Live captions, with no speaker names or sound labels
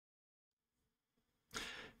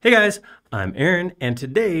Hey guys, I'm Aaron, and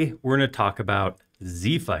today we're going to talk about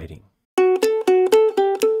Z-fighting.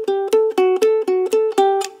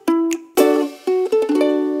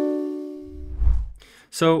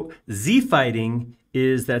 So Z-fighting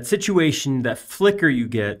is that situation, that flicker you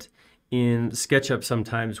get in SketchUp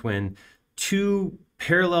sometimes when two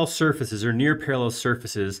parallel surfaces or near parallel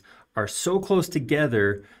surfaces are so close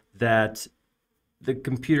together that the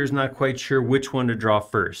computer's not quite sure which one to draw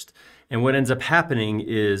first. And what ends up happening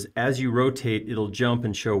is as you rotate, it'll jump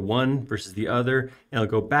and show one versus the other, and it'll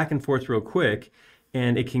go back and forth real quick,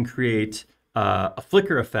 and it can create a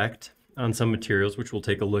flicker effect on some materials, which we'll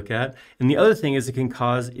take a look at. And the other thing it can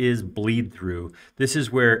cause is bleed through. This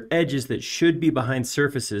is where edges that should be behind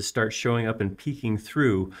surfaces start showing up and peeking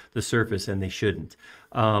through the surface, and they shouldn't.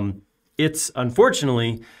 It's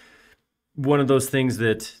unfortunately one of those things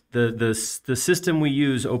that the system we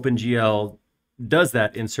use, OpenGL, does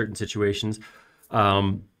that in certain situations.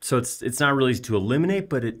 So it's not really easy to eliminate,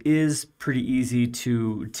 but it is pretty easy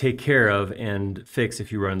to take care of and fix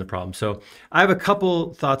if you run the problem. So I have a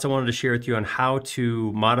couple thoughts I wanted to share with you on how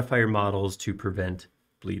to modify your models to prevent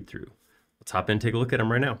bleed through. Let's hop in and take a look at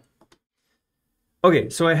them right now. Okay,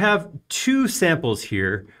 so I have two samples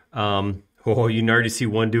here. Oh, you can already see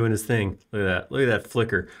one doing his thing. Look at that. Look at that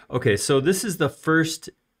flicker. Okay, so this is the first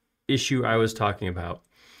issue I was talking about.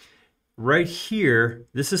 Right here,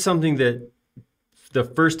 this is something that the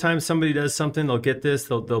first time somebody does something, they'll get this.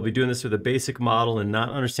 They'll be doing this with a basic model and not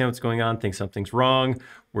understand what's going on, think something's wrong,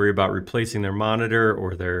 worry about replacing their monitor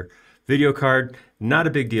or their video card. Not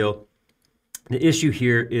a big deal. The issue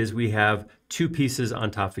here is we have two pieces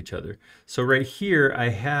on top of each other. So right here, I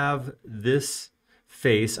have this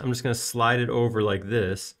face. I'm just going to slide it over like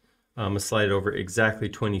this. I'm going to slide it over exactly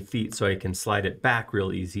 20 feet so I can slide it back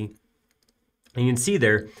real easy. And you can see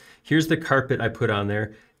there, here's the carpet I put on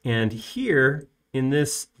there. And here in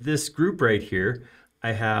this group right here,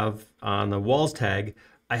 I have on the walls tag,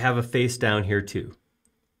 I have a face down here too.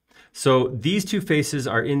 So these two faces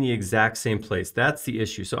are in the exact same place. That's the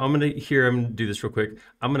issue. So I'm going to do this real quick.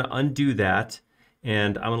 I'm going to undo that.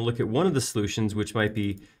 And I'm going to look at one of the solutions, which might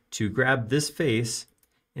be to grab this face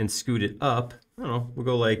and scoot it up. I don't know, we'll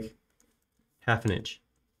go like ½ an inch.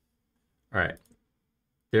 All right,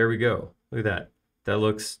 there we go. Look at that. That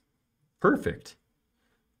looks perfect.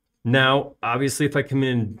 Now, obviously, if I come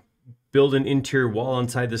in and build an interior wall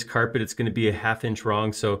inside this carpet, it's going to be a ½ inch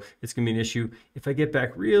wrong, so it's going to be an issue. If I get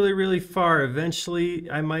back really, really far, eventually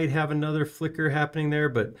I might have another flicker happening there,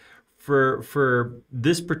 but for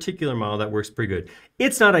this particular model, that works pretty good.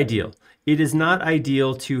 It's not ideal. It is not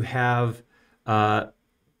ideal to have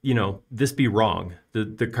this be wrong.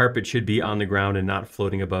 The carpet should be on the ground and not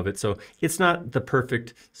floating above it. So it's not the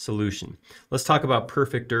perfect solution. Let's talk about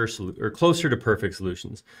perfect or closer to perfect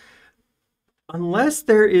solutions. Unless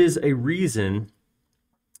there is a reason,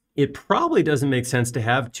 it probably doesn't make sense to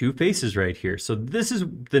have two faces right here. So this is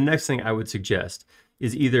the next thing I would suggest,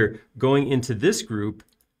 is either going into this group,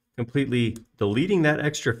 completely deleting that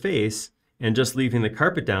extra face and just leaving the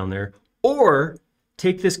carpet down there, or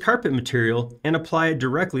take this carpet material and apply it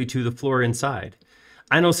directly to the floor inside.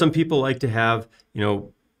 I know some people like to have,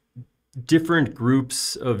 different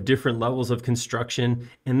groups of different levels of construction,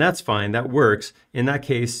 and that's fine, that works. In that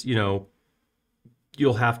case,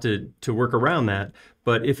 you'll have to work around that.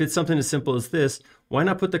 But if it's something as simple as this, why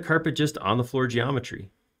not put the carpet just on the floor geometry?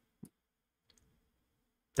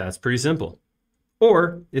 That's pretty simple.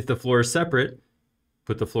 Or if the floor is separate,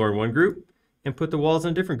 put the floor in one group and put the walls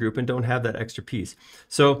in a different group and don't have that extra piece.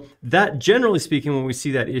 So that, generally speaking, when we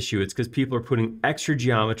see that issue, it's because people are putting extra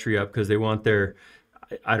geometry up because they want their,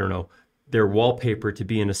 I don't know, their wallpaper to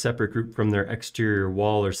be in a separate group from their exterior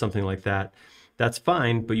wall or something like that. That's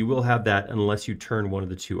fine, but you will have that unless you turn one of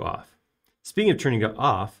the two off. Speaking of turning it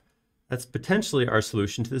off, that's potentially our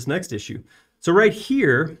solution to this next issue. So right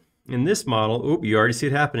here in this model, you already see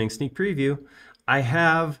it happening, sneak preview, I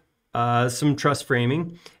have some truss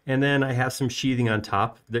framing, and then I have some sheathing on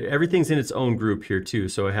top. Everything's in its own group here too.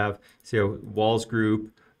 So I have, see, a walls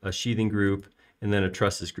group, a sheathing group, and then a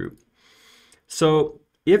trusses group. So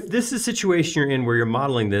if this is a situation you're in where you're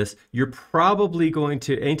modeling this, you're probably going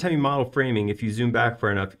to, anytime you model framing, if you zoom back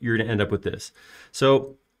far enough, you're going to end up with this.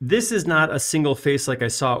 So this is not a single face like I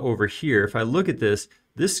saw over here. If I look at this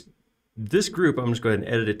group, I'm just going to go ahead and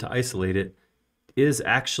edit it to isolate it, is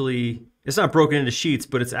actually, it's not broken into sheets,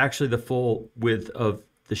 but it's actually the full width of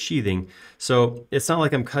the sheathing. So it's not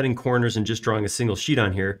like I'm cutting corners and just drawing a single sheet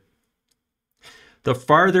on here. The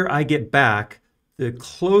farther I get back, the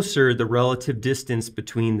closer the relative distance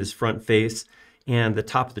between this front face and the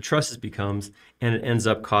top of the trusses becomes, and it ends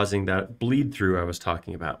up causing that bleed through I was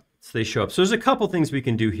talking about. So they show up. So there's a couple things we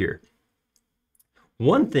can do here.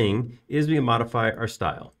 One thing is we can modify our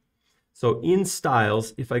style. So in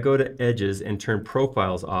styles, if I go to edges and turn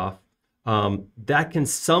profiles off, that can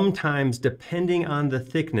sometimes, depending on the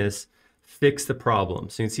thickness, fix the problem.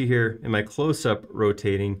 So you can see here in my close-up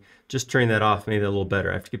rotating, just turning that off made it a little better.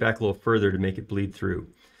 I have to get back a little further to make it bleed through.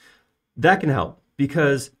 That can help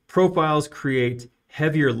because profiles create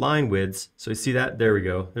heavier line widths. So you see that? There we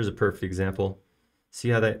go. There's a perfect example. See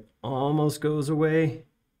how that almost goes away?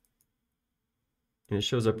 And it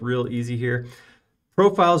shows up real easy here.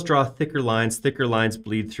 Profiles draw thicker lines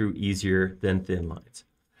bleed through easier than thin lines.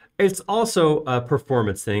 It's also a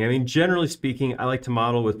performance thing. I mean, generally speaking, I like to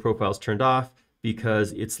model with profiles turned off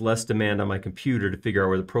because it's less demand on my computer to figure out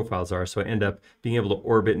where the profiles are. So I end up being able to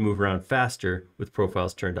orbit and move around faster with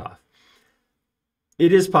profiles turned off.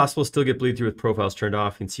 It is possible to still get bleed through with profiles turned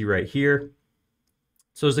off. You can see right here.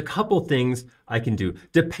 So there's a couple things I can do.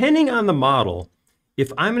 Depending on the model,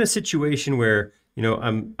 if I'm in a situation where, you know,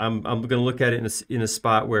 I'm going to look at it in a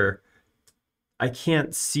spot where I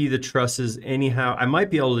can't see the trusses anyhow, I might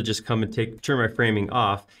be able to just come and turn my framing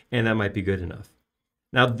off, and that might be good enough.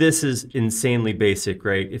 Now this is insanely basic,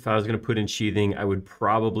 right? If I was going to put in sheathing, I would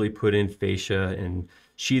probably put in fascia and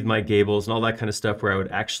sheathe my gables and all that kind of stuff where I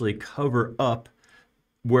would actually cover up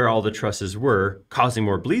where all the trusses were, causing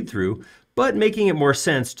more bleed through, but making it more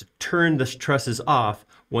sense to turn the trusses off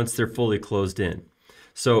once they're fully closed in.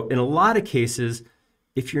 So in a lot of cases,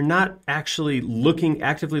 if you're not actually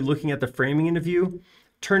actively looking at the framing in a view,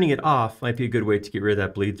 turning it off might be a good way to get rid of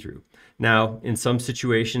that bleed through. Now, in some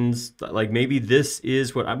situations, like maybe this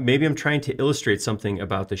is maybe I'm trying to illustrate something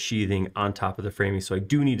about the sheathing on top of the framing, so I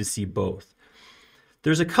do need to see both.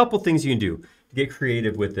 There's a couple things you can do to get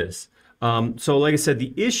creative with this. So like I said,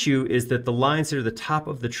 the issue is that the lines that are the top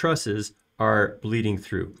of the trusses are bleeding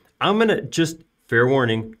through. I'm gonna just, fair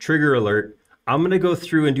warning, trigger alert, I'm gonna go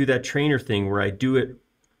through and do that trainer thing where I do it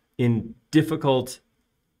in difficult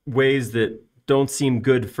ways that don't seem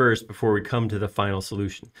good first before we come to the final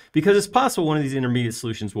solution. Because it's possible one of these intermediate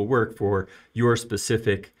solutions will work for your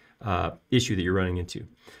specific issue that you're running into.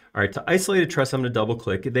 All right, to isolate a truss, I'm gonna double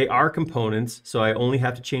click. They are components, so I only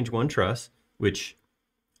have to change one truss, which,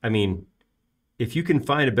 I mean, if you can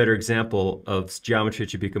find a better example of geometry that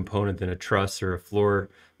should be a component than a truss or a floor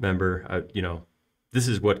member, you know, this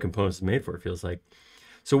is what components is made for, it feels like.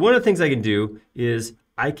 So one of the things I can do is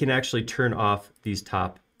I can actually turn off these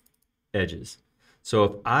top edges. So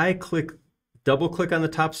if I double click on the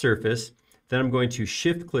top surface, then I'm going to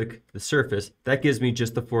shift click the surface. That gives me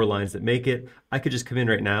just the 4 lines that make it. I could just come in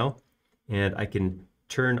right now and I can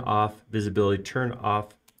turn off visibility, turn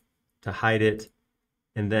off to hide it.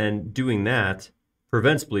 And then doing that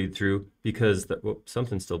prevents bleed through because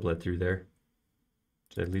something still bled through there.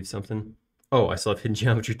 Did I leave something? Oh, I still have hidden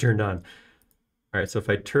geometry turned on. All right, so if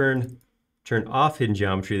I turn off hidden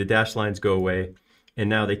geometry, the dashed lines go away, and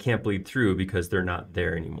now they can't bleed through because they're not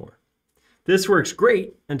there anymore. This works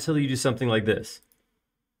great until you do something like this.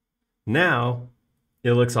 Now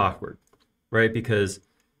it looks awkward, right? Because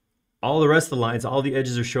all the rest of the lines, all the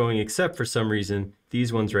edges are showing except for some reason,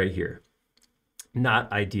 these ones right here.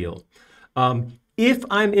 Not ideal. If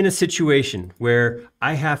I'm in a situation where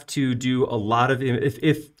I have to do a lot of,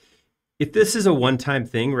 if this is a one-time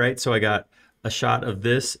thing, right? So I got a shot of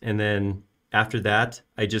this and then after that,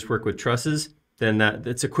 I just work with trusses, then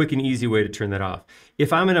that's a quick and easy way to turn that off.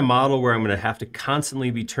 If I'm in a model where I'm gonna have to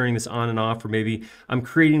constantly be turning this on and off, or maybe I'm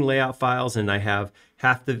creating layout files and I have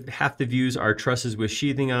half the views are trusses with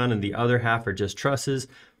sheathing on and the other half are just trusses,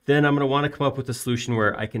 then I'm gonna wanna come up with a solution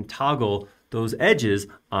where I can toggle those edges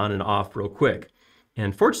on and off real quick.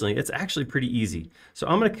 And fortunately, it's actually pretty easy. So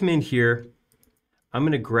I'm gonna come in here, I'm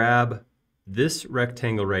gonna grab this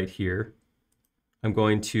rectangle right here. I'm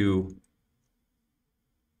going to,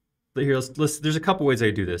 there's a couple ways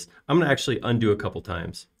I do this. I'm gonna actually undo a couple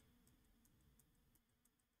times.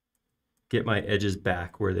 Get my edges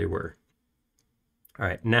back where they were. All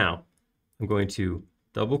right, now I'm going to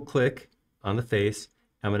double click on the face.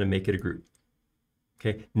 I'm gonna make it a group.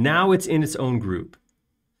 Okay, now it's in its own group.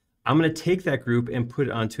 I'm gonna take that group and put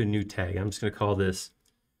it onto a new tag. I'm just gonna call this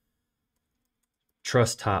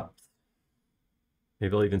truss top.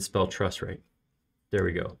 Maybe I'll even spell truss right. There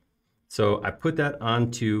we go. So I put that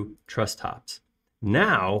onto truss tops.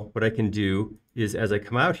 Now what I can do is as I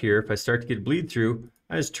come out here, if I start to get bleed through,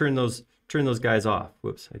 I just turn those guys off.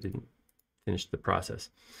 Whoops, I didn't finish the process.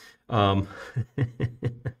 I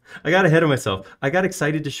got ahead of myself. I got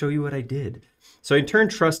excited to show you what I did. So I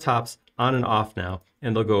turned truss tops on and off now,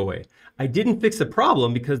 and they'll go away. I didn't fix the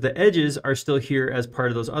problem because the edges are still here as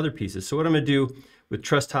part of those other pieces. So what I'm gonna do with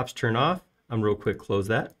truss tops turn off, I'm real quick close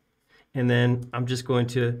that, and then I'm just going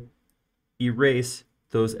to erase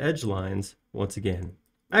those edge lines once again.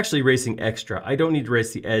 I'm actually erasing extra. I don't need to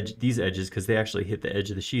erase these edges because they actually hit the edge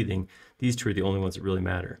of the sheathing. These two are the only ones that really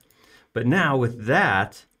matter. But now with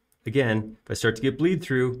that, again, if I start to get bleed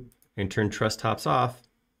through, I can turn truss tops off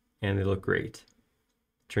and they look great.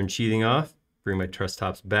 Turn sheathing off, bring my truss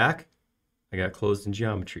tops back. I got closed in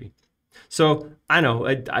geometry. So I know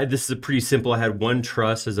this is pretty simple. I had one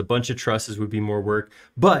truss. As a bunch of trusses would be more work.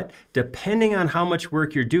 But depending on how much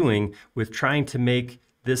work you're doing with trying to make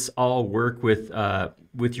this all work with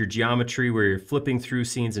your geometry where you're flipping through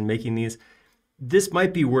scenes and making these, this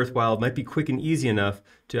might be worthwhile. It might be quick and easy enough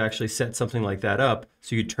to actually set something like that up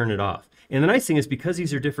so you turn it off. And the nice thing is because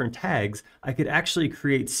these are different tags, I could actually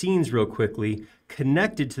create scenes real quickly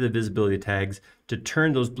connected to the visibility tags to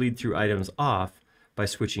turn those bleed through items off by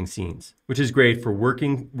switching scenes, which is great for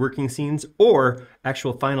working scenes or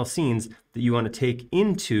actual final scenes that you want to take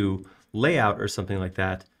into layout or something like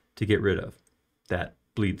that to get rid of that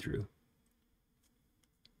bleed through.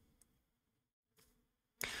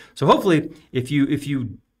 So hopefully if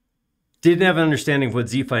you didn't have an understanding of what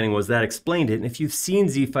Z-fighting was, that explained it. And if you've seen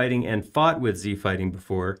Z-fighting and fought with Z-fighting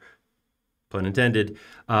before, pun intended,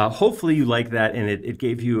 hopefully you like that and it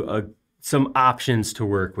gave you some options to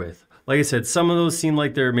work with. Like I said, some of those seem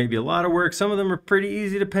like they're maybe a lot of work. Some of them are pretty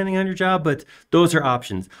easy depending on your job, but those are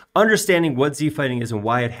options. Understanding what Z-fighting is and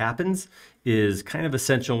why it happens is kind of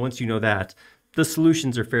essential. Once you know that, the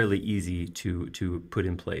solutions are fairly easy to put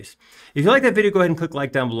in place. If you like that video, go ahead and click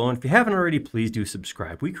like down below. And if you haven't already, please do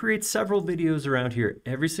subscribe. We create several videos around here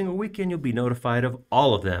every single weekend. You'll be notified of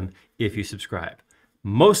all of them if you subscribe.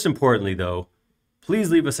 Most importantly though, please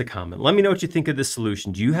leave us a comment. Let me know what you think of this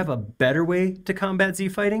solution. Do you have a better way to combat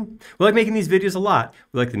Z-fighting? We like making these videos a lot.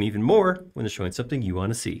 We like them even more when they're showing something you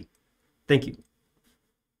want to see. Thank you.